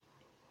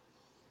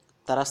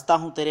तरसता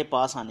हूँ तेरे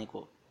पास आने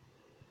को,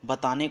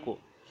 बताने को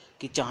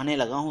कि चाहने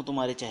लगा हूँ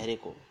तुम्हारे चेहरे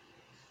को,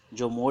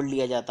 जो मोड़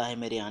लिया जाता है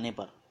मेरे आने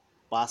पर,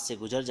 पास से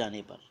गुजर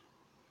जाने पर।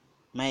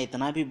 मैं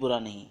इतना भी बुरा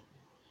नहीं,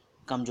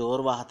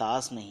 कमज़ोर व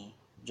हताश नहीं,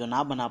 जो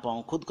ना बना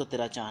पाऊँ खुद को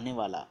तेरा चाहने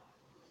वाला।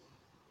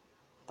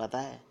 पता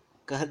है,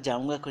 कर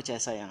जाऊँगा कुछ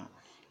ऐसा यहाँ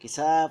कि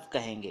सब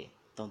कहेंगे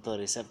तुम तो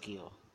ऋषभ की हो।